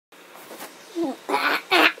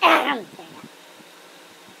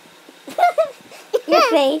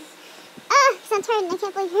Jordan, I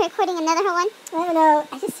can't believe you're recording another one. I don't know.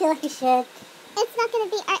 I just feel like you should. It's not going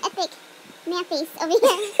to be our epic man face over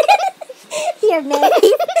here. Your man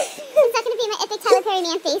face? It's not going to be my epic Tyler Perry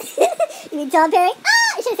man face. You mean Tom Perry?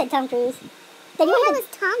 Oh, I should have said Tom Cruise. Then you was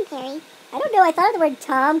Tom Perry. I don't know. I thought of the word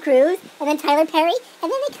Tom Cruise and then Tyler Perry,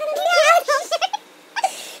 and then they kind of match.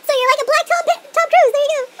 So you're like a black Tom Cruise. There you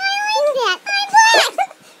go. I like that. I'm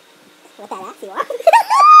black. What that ass you are.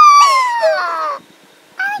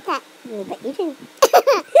 I like that. But you too.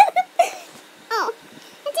 Oh,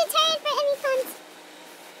 I'm too tired for any fun.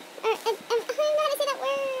 I don't know how to say that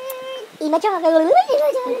word. Emoji. There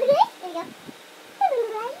you go.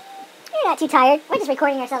 You're not too tired. We're just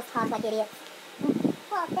recording ourselves talk like idiots.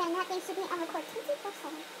 Well, then that thing should be on record 24/7.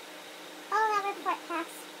 Oh, that report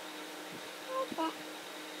pass. I like that.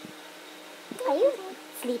 Are you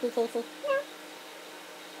sleepy, Casey? No.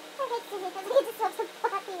 I hate to because we just smoke some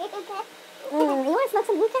pot here. You want to smoke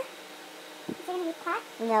some hookah? Is there going to be pot?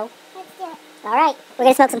 No. Let's do it. All right. We're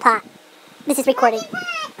going to smoke some pot. This is recording.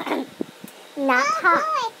 Pot. Not Oh, pot.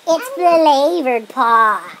 boy. It's flavored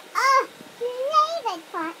pot. Oh, flavored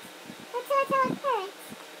pot. Let's do it to our parents.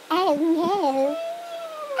 Oh, no.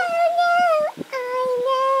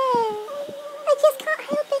 I just can't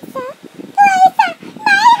help it, sir. Lisa,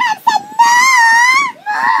 may I have some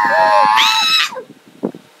more?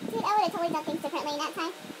 Dude, I would have totally done things differently in that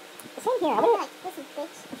time. Same here. I I would would have like, listen,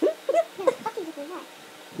 bitch. I'm gonna fucking give you more.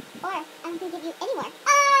 Or, I'm gonna give you any more.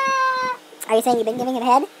 Are you saying you've been giving him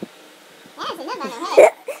head? Yeah, I said no, no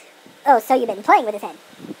head. Oh, so you've been playing with his head.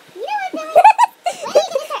 You know what, Billy? When are you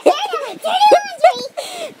gonna start airing out my dirty laundry?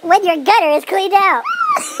 When your gutter is cleaned out.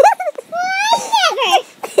 Why,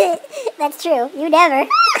 never. That's true. You never.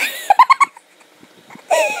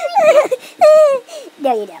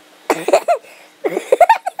 No, you don't.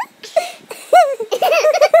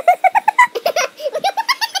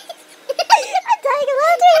 I'm dying of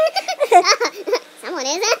laughter. Someone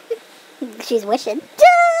is. She's wishing.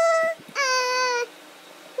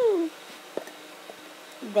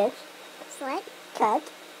 Bitch. Slut. Cut.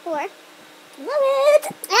 Whore. Love it.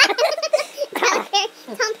 Tom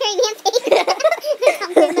Perry man face.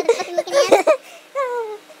 Tom Perry motherfucking looking ass.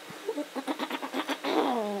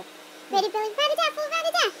 Ready, Billy? Rat-a-tat, full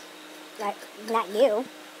rat-a-tat. Not you.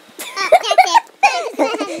 That's it. I just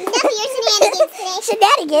want to have enough of your shenanigans today.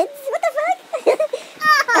 Shenanigans? What the fuck?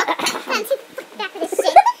 Oh, time to fuck back with this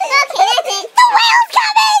shit. Okay, that's it. The whale's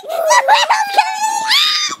coming! The whale's coming!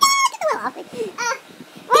 Get the whale off me.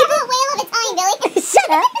 We're a whale of a time, Billy. Shut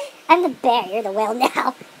up. I'm the bear. You're the whale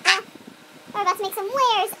now. We're about to make some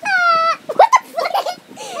wares. What the fuck?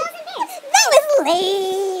 Whales and bears. That was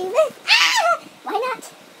lame. Why not?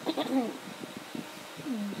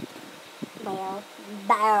 Whale.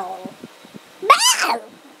 Barrel. Barrel!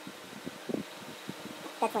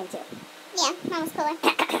 That's lame too. Yeah, mine was cooler.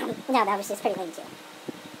 No, that was just pretty lame too.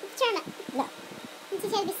 Turn up. No. You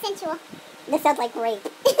teach how to be sensual. This sounds like rape.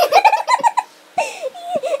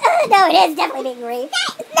 No, it is definitely being rape.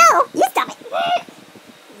 No, you stop it.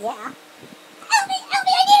 Yeah. Help me, I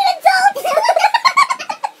need an adult.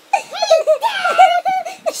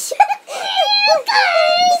 Shut up.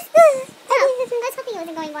 Oh, I was hoping it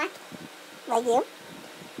wasn't going black. Like you?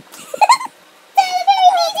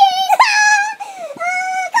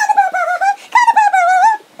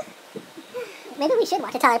 Maybe we should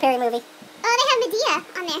watch a Tyler Perry movie. Oh, they have Medea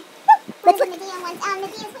on there. Let's What look. is Medea ones?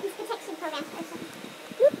 Medea's Witness Protection Program or something.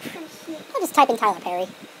 Some shit. I'll just type in Tyler Perry.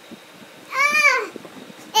 Ah!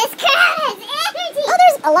 This crowd has energy! Oh,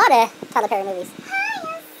 there's a lot of Tyler Perry movies.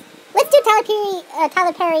 Hi, Let's do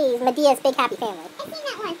Tyler Perry's Medea's Big Happy Family. I've seen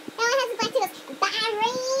that one. That one has the black doodles.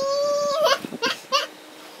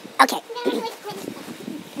 Okay.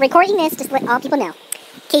 Recording this, just to let all people know.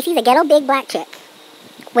 Casey's a ghetto big black chick.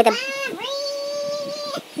 With a...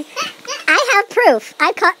 I have proof.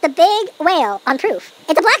 I caught the big whale on proof.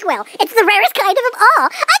 It's a black whale. It's the rarest kind of them all.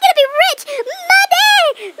 I'm gonna be rich.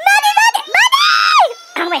 Money! Money, money, money!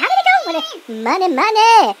 Oh, wait, how did it go? Money, money,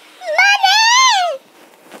 money!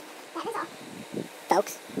 That is all.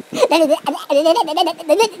 Folks. That is all,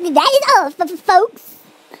 folks.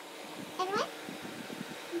 Everyone?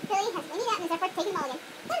 Billy has Winnie that and is therefore taking mulligan.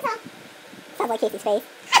 That is all. Sounds like Casey's face.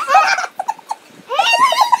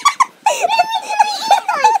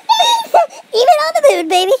 Even on the moon,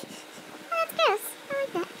 baby. Oh, that's gross. I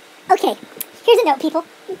like that. Okay, here's a note, people.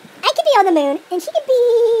 I could be on the moon, and she could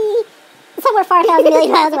be somewhere far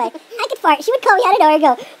 1,000,000,000 miles away. I could fart. She would call me out of nowhere and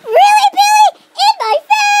go, "Really, Billy? In my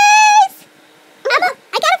face!"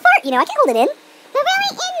 I got a fart, you know. I can hold it in. But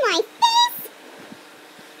really in my face?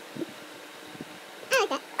 I like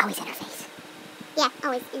that. Always in her face. Yeah,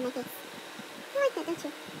 always in my face. I like that, don't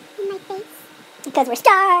you? In my face. Because we're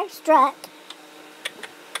starstruck.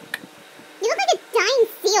 You look like a dying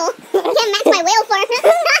seal. I can't match my whale form.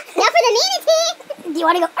 Now for the manatee. Do you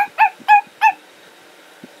want to go?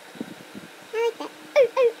 I like that.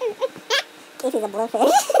 Casey's a blowfish. Oh,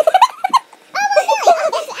 really? Oh,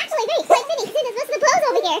 that's actually great. Quite fitting. See, there's most of the blows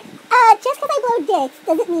over here. Just because I blow dicks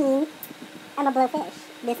doesn't mean I'm a blowfish.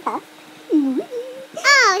 Miss Puff.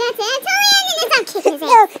 Oh, that's it. Totally ending this. I'm kicking his ass.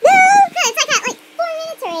 No. It's like at 4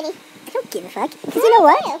 minutes already. I don't give a fuck. Because you know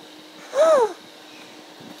what?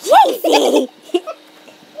 Casey!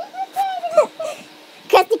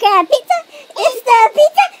 Krusty Krab pizza? It's the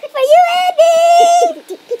pizza for you and me!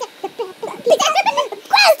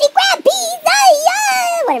 Krusty Krab pizza!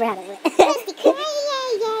 Yeah! Whatever happened to it. Krusty Krab,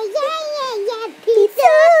 yeah,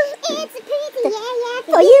 pizza. It's a pizza, yeah,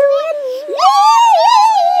 For you and me!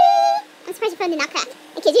 I'm surprised your phone did not crack.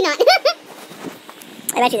 I kid you not.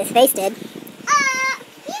 I bet you this face did. You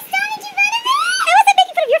started in front of me! I wasn't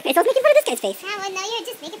making fun of your face. I was making fun of this guy's face. Oh, well, no, you're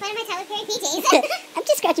just making fun of my Tyler Perry PJs. I'm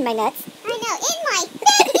just scratching my nuts. I know, in my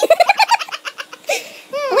face!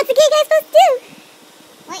 What's the gay guy supposed to do?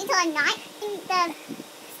 Wait until I'm not in the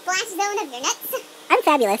splash zone of your nuts. I'm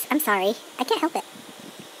fabulous. I'm sorry. I can't help it.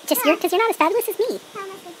 Just because you're not as fabulous as me. How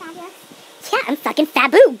am I so fabulous? Yeah, I'm fucking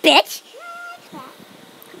faboo, bitch. Crap.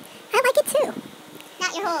 I like it too.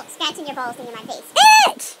 Not your whole scratching your balls into my face.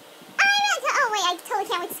 Bitch! Oh, wait, I totally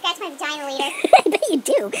can't wait to scratch my vagina later. I bet you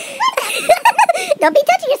do. Don't be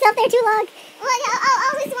touching yourself there too long. Well,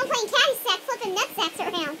 who's the one playing caddy sack, flipping nut sacks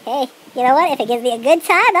around? Hey, you know what? If it gives me a good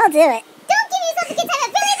time, I'll do it. Don't give yourself a good time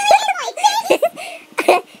at Billy in my face!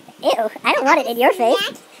 Ew, I don't want it in your face.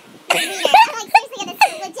 I'm seriously gonna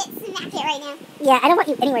legit smack it right now. Yeah, I don't want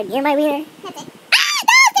you anywhere near my wiener. That's it. No,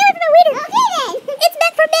 stay away from my wiener. Okay then! It's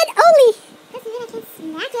meant for men only. Doesn't mean I can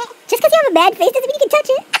smack it. Just because you have a bad face doesn't mean you can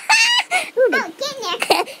touch it. Ooh, Oh, get in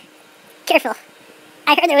there. Careful.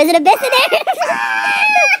 I heard there was an abyss in there.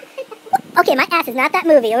 Okay, my ass is not that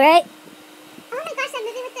movie, alright? Oh my gosh, that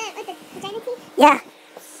movie with the vagina teeth? Yeah.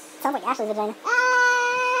 Sounds like Ashley's vagina. Can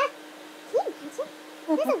you imagine?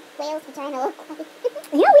 What does a whale's vagina look like?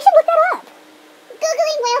 You know, we should look that up.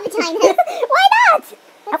 Googling whale vagina. Why not?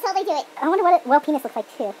 Let's totally do it. I wonder what a whale penis looks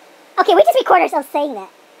like, too. Okay, we just record ourselves saying that.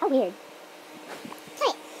 How weird.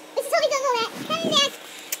 Okay, we should totally Google that. Come back.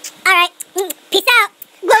 Alright. Peace out.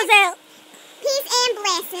 Close out. Peace and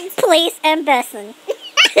blessings. Police and bussin'.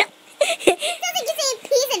 Sounds like you're saying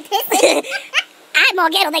peas and pisses. I'm more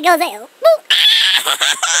ghetto than goes out.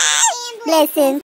 And blessings. Blessings.